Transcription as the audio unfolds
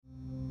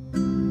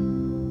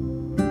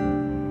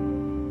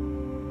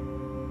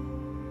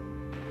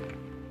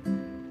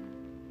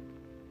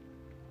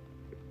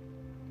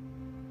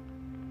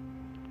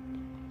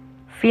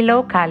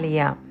Philokalia.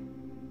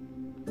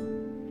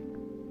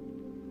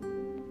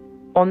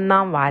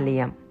 ഒന്നാം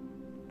വാല്യം.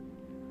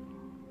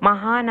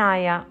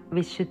 മഹാനായ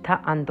വിശുദ്ധ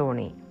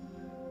അന്തോണി.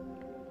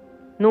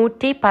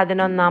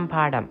 111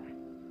 പാഠം.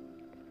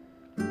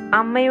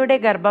 അമ്മയുടെ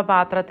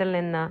ഗർഭപാത്രത്തിൽ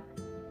നിന്ന്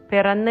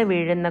പിറന്നു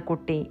വീഴുന്ന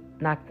കുട്ടി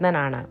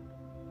നഗ്നനാണ്.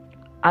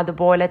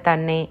 അതുപോലെ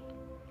തന്നെ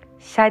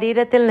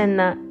ശരീരത്തിൽ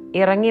നിന്ന്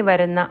ഇറങ്ങി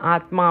വരുന്ന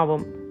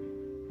ആത്മാവും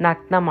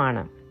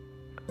നഗ്നമാണ്.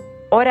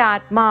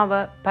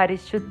 ഒരാത്മാവ്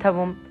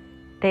പരിശുദ്ധവും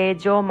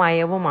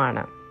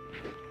തേജോമയവുമാണ്.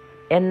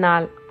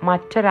 എന്നാൽ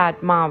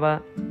മറ്റൊരാത്മാവ്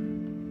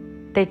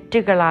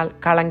തെറ്റുകളാൽ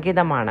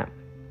കളങ്കിതമാണ്.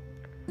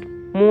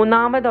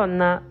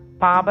 മൂന്നാമതൊന്ന്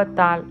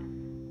പാപത്താൽ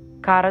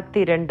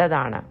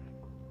കറുത്തിരണ്ടതാണ്.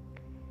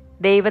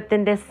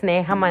 ദൈവത്തിൻ്റെ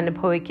സ്നേഹം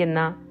അനുഭവിക്കുന്ന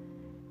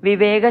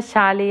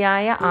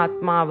വിവേകശാലിയായ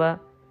ആത്മാവ്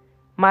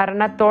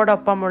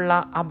മരണത്തോടൊപ്പമുള്ള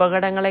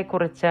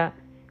അപകടങ്ങളെക്കുറിച്ച്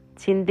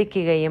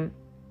ചിന്തിക്കുകയും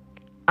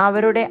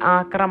അവരുടെ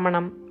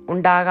ആക്രമണം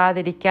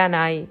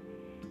ഉണ്ടാകാതിരിക്കാനായി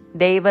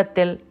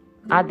ദൈവത്തിൽ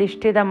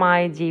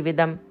അധിഷ്ഠിതമായ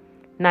ജീവിതം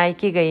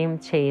നയിക്കുകയും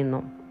ചെയ്യുന്നു.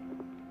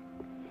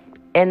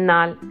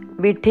 എന്നാൽ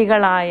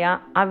വിഡ്ഢികളായ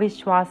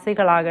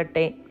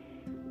അവിശ്വാസികളാകട്ടെ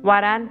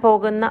വരാൻ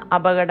പോകുന്ന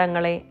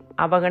അപകടങ്ങളെ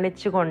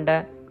അവഗണിച്ചുകൊണ്ട്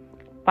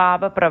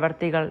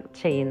പാപപ്രവർത്തികൾ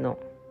ചെയ്യുന്നു.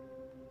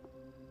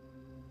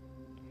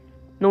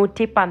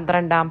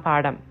 112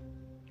 പാഠം.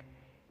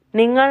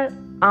 നിങ്ങൾ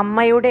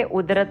അമ്മയുടെ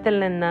ഉദരത്തിൽ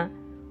നിന്ന്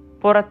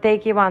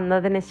പുറത്തേക്ക്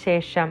വന്നതിന്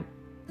ശേഷം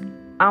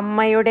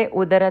അമ്മയുടെ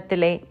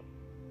ഉദരത്തിലെ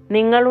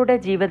നിങ്ങളുടെ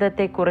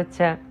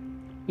ജീവിതത്തെക്കുറിച്ച്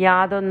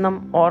യാതൊന്നും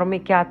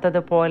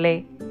ഓർമ്മിക്കാത്തതുപോലെ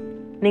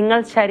നിങ്ങൾ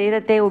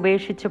ശരീരത്തെ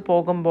ഉപേക്ഷിച്ച്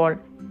പോകുമ്പോൾ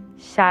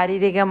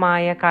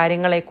ശാരീരികമായ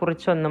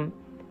കാര്യങ്ങളെക്കുറിച്ചൊന്നും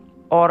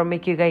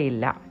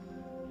ഓർമ്മിക്കുകയില്ല.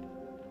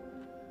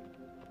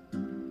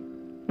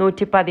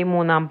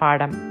 113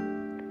 പാഠം.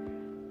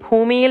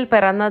 ഭൂമിയിൽ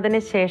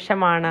പിറന്നതിന്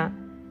ശേഷമാണ്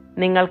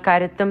നിങ്ങൾ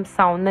കരുത്തും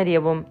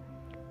സൗന്ദര്യവും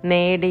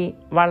നേടി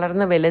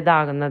വളർന്നു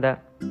വലുതാകുന്നത്.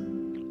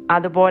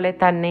 അതുപോലെ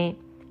തന്നെ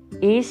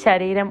ഈ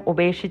ശരീരം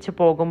ഉപേക്ഷിച്ചു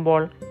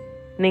പോകുമ്പോൾ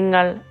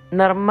നിങ്ങൾ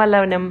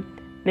നിർമ്മലനും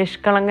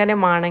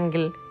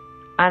നിഷ്കളങ്കനുമാണെങ്കിൽ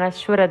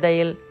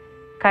അനശ്വരതയിൽ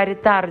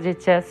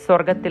കരുത്താർജിച്ച്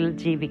സ്വർഗത്തിൽ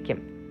ജീവിക്കും.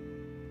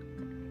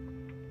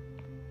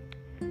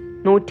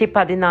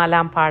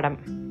 114 പാഠം.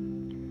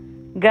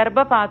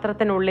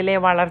 ഗർഭപാത്രത്തിനുള്ളിലെ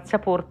വളർച്ച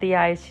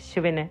പൂർത്തിയായ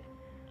ശിശുവിന്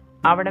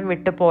അവിടം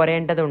വിട്ടു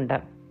പോരേണ്ടതുണ്ട്.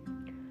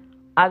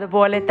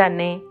 അതുപോലെ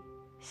തന്നെ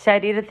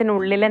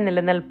ശരീരത്തിനുള്ളിലെ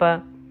നിലനിൽപ്പ്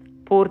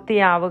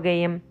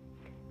പൂർത്തിയാവുകയും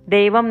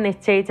ദൈവം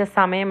നിശ്ചയിച്ച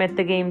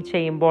സമയമെത്തുകയും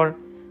ചെയ്യുമ്പോൾ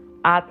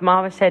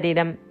ആത്മാവ്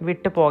ശരീരം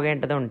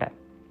വിട്ടുപോകേണ്ടതുണ്ട്.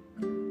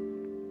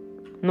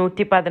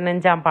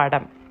 115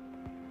 പാഠം.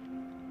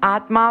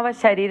 ആത്മാവ്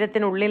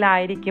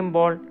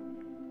ശരീരത്തിനുള്ളിലായിരിക്കുമ്പോൾ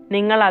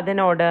നിങ്ങൾ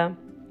അതിനോട്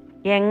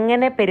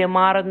എങ്ങനെ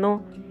പെരുമാറുന്നു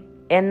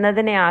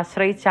എന്നതിനെ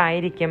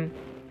ആശ്രയിച്ചായിരിക്കും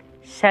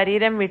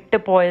ശരീരം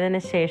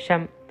വിട്ടുപോയതിനു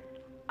ശേഷം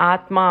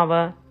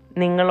ആത്മാവ്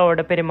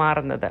നിങ്ങളോട്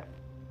പെരുമാറുന്നത്.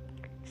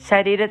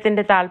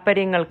 ശരീരത്തിൻ്റെ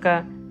താൽപ്പര്യങ്ങൾക്ക്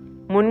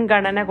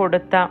മുൻഗണന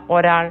കൊടുത്ത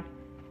ഒരാൾ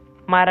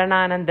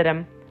മരണാനന്തരം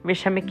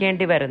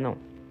വിഷമിക്കേണ്ടി വരുന്നു.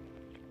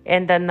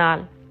 എന്തെന്നാൽ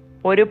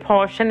ഒരു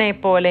ഭോഷനെ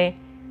പോലെ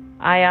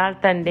അയാൾ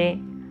തൻ്റെ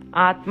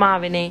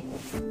ആത്മാവിനെ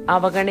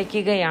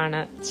അവഗണിക്കുകയാണ്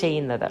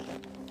ചെയ്യുന്നത്.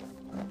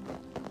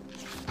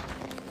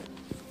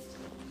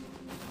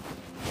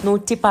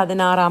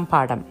 116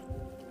 പാഠം.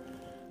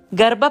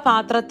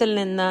 ഗർഭപാത്രത്തിൽ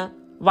നിന്ന്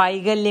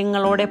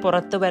വൈകല്യങ്ങളോടെ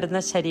പുറത്തു വരുന്ന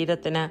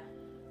ശരീരത്തിന്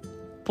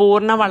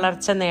പൂർണ്ണ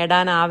വളർച്ച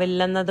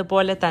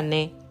നേടാനാവില്ലെന്നതുപോലെ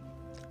തന്നെ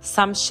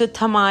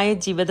സംശുദ്ധമായ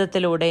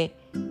ജീവിതത്തിലൂടെ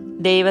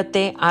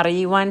ദൈവത്തെ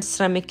അറിയുവാൻ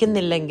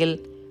ശ്രമിക്കുന്നില്ലെങ്കിൽ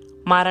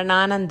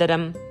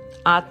മരണാനന്തരം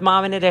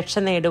ആത്മാവിന് രക്ഷ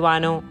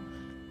നേടുവാനോ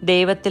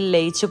ദൈവത്തിൽ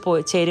ലയിച്ചു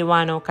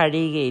ചേരുവാനോ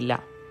കഴിയുകയില്ല.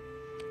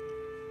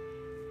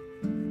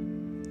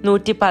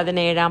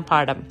 117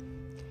 പാഠം.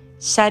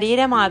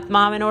 ശരീരം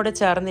ആത്മാവിനോട്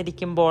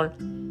ചേർന്നിരിക്കുമ്പോൾ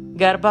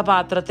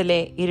ഗർഭപാത്രത്തിലെ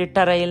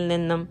ഇരുട്ടറയിൽ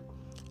നിന്നും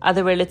അത്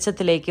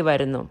വെളിച്ചത്തിലേക്ക്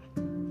വരുന്നു.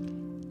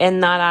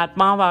 എന്നാൽ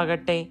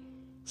ആത്മാവാകട്ടെ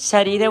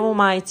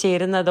ശരീരവുമായി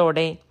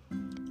ചേരുന്നതോടെ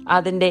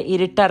അതിൻ്റെ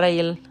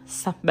ഇരുട്ടറയിൽ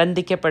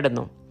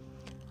ബന്ധിക്കപ്പെടുന്നു.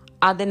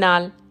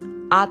 അതിനാൽ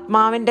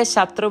ആത്മാവിൻ്റെ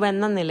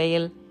ശത്രുവെന്ന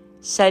നിലയിൽ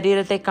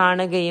ശരീരത്തെ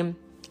കാണുകയും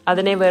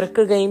അതിനെ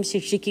വെറുക്കുകയും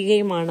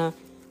ശിക്ഷിക്കുകയുമാണ്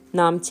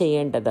നാം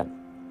ചെയ്യേണ്ടത്.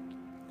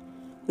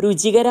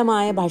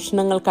 രുചികരമായ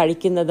ഭക്ഷണങ്ങൾ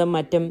കഴിക്കുന്നതും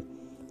മറ്റും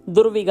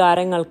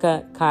ദുർവികാരങ്ങൾക്ക്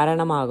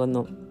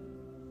കാരണമാകുന്നു.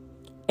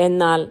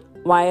 എന്നാൽ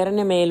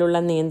വയറിന് മേലുള്ള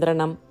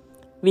നിയന്ത്രണം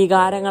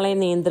വികാരങ്ങളെ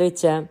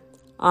നിയന്ത്രിച്ച്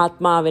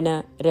ആത്മാവിന്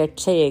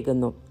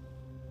രക്ഷയേകുന്നു.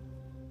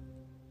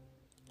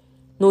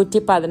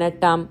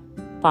 118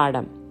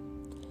 പാഠം.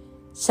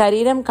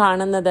 ശരീരം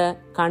കാണുന്നത്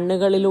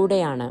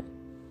കണ്ണുകളിലൂടെയാണ്,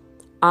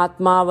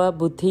 ആത്മാവ്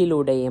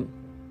ബുദ്ധിയിലൂടെയും.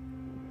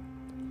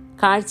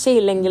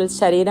 കാഴ്ചയില്ലെങ്കിൽ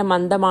ശരീരം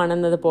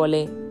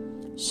അന്ധമാണെന്നതുപോലെ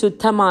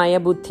ശുദ്ധമായ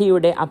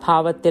ബുദ്ധിയുടെ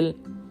അഭാവത്തിൽ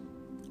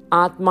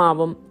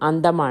ആത്മാവും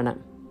അന്ധമാണ്.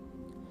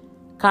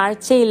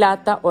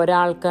 കാഴ്ചയില്ലാത്ത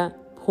ഒരാൾക്ക്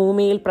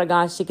ഭൂമിയിൽ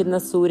പ്രകാശിക്കുന്ന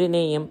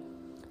സൂര്യനെയും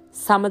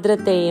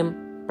സമുദ്രത്തെയും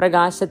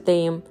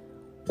പ്രകാശത്തെയും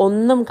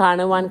ഒന്നും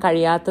കാണുവാൻ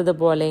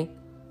കഴിയാത്തതുപോലെ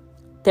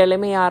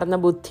തെളിമയാർന്ന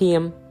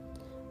ബുദ്ധിയും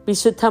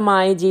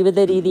വിശുദ്ധമായ ജീവിത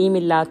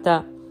രീതിയുമില്ലാത്ത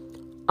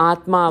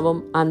ആത്മാവും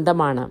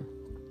അന്ധമാണ്.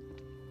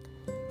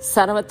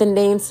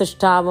 സർവത്തിൻ്റെയും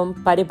സൃഷ്ടാവും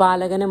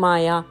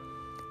പരിപാലകനുമായ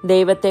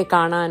ദൈവത്തെ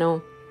കാണാനോ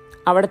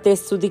അവിടുത്തെ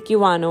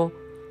സ്തുതിക്കുവാനോ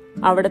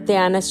അവിടുത്തെ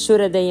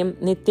അനശ്വരതയും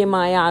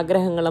നിത്യമായ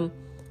ആഗ്രഹങ്ങളും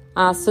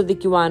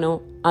ആസ്വദിക്കുവാനോ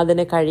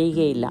അതിന്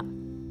കഴിയുകയില്ല.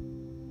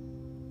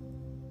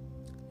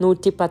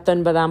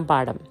 119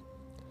 പാഠം.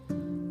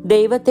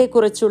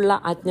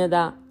 ദൈവത്തെക്കുറിച്ചുള്ള അജ്ഞത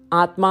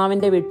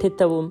ആത്മാവിൻ്റെ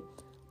വിഡ്ഢിത്തവും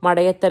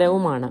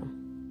മടയത്തരവുമാണ്.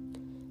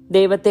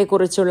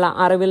 ദൈവത്തെക്കുറിച്ചുള്ള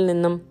അറിവിൽ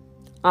നിന്നും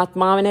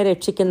ആത്മാവിനെ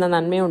രക്ഷിക്കുന്ന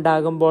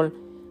നന്മയുണ്ടാകുമ്പോൾ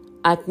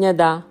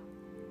അജ്ഞത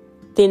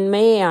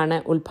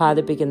തിന്മയെയാണ്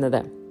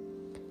ഉൽപ്പാദിപ്പിക്കുന്നത്.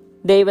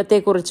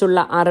 ദൈവത്തെക്കുറിച്ചുള്ള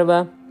അറിവ്,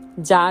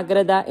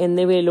 ജാഗ്രത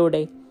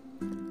എന്നിവയിലൂടെ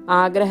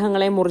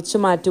ആഗ്രഹങ്ങളെ മുറിച്ചു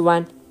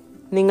മാറ്റുവാൻ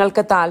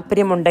നിങ്ങൾക്ക്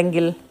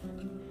താല്പര്യമുണ്ടെങ്കിൽ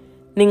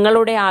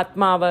നിങ്ങളുടെ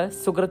ആത്മാവ്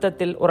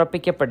സുകൃതത്തിൽ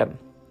ഉറപ്പിക്കപ്പെടും.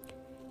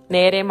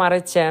 നേരെ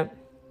മറിച്ച്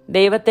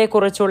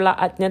ദൈവത്തെക്കുറിച്ചുള്ള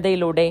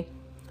അജ്ഞതയിലൂടെ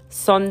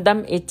സ്വന്തം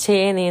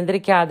ഇച്ഛയെ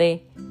നിയന്ത്രിക്കാതെ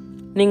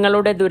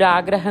നിങ്ങളുടെ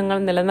ദുരാഗ്രഹങ്ങൾ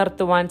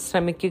നിലനിർത്തുവാൻ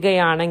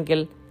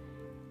ശ്രമിക്കുകയാണെങ്കിൽ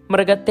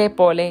മൃഗത്തെ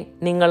പോലെ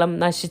നിങ്ങളും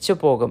നശിച്ചു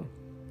പോകും.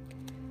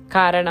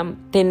 കാരണം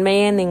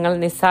തിന്മയെ നിങ്ങൾ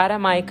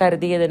നിസ്സാരമായി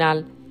കരുതിയതിനാൽ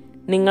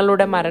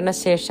നിങ്ങളുടെ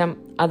മരണശേഷം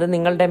അത്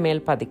നിങ്ങളുടെ മേൽ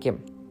പതിക്കും.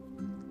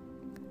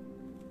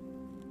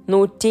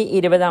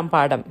 120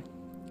 പാഠം.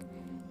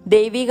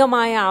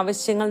 ദൈവികമായ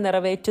ആവശ്യങ്ങൾ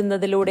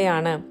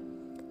നിറവേറ്റുന്നതിലൂടെയാണ്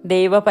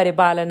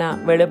ദൈവപരിപാലന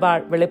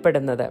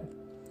വെളിപ്പെടുന്നത്.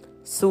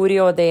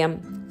 സൂര്യോദയം,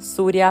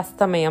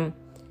 സൂര്യാസ്തമയം,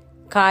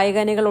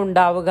 കായ്കനികൾ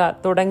ഉണ്ടാവുക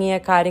തുടങ്ങിയ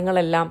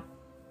കാര്യങ്ങളെല്ലാം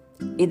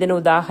ഇതിന്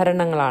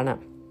ഉദാഹരണങ്ങളാണ്.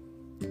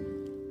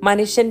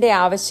 മനുഷ്യന്റെ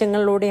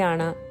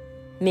ആവശ്യങ്ങളിലൂടെയാണ്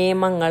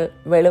നിയമങ്ങൾ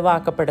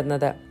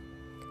വെളിവാക്കപ്പെടുന്നത്.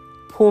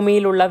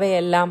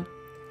 ഭൂമിയിലുള്ളവയെല്ലാം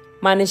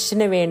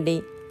മനുഷ്യന് വേണ്ടി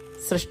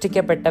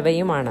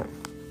സൃഷ്ടിക്കപ്പെട്ടവയുമാണ്.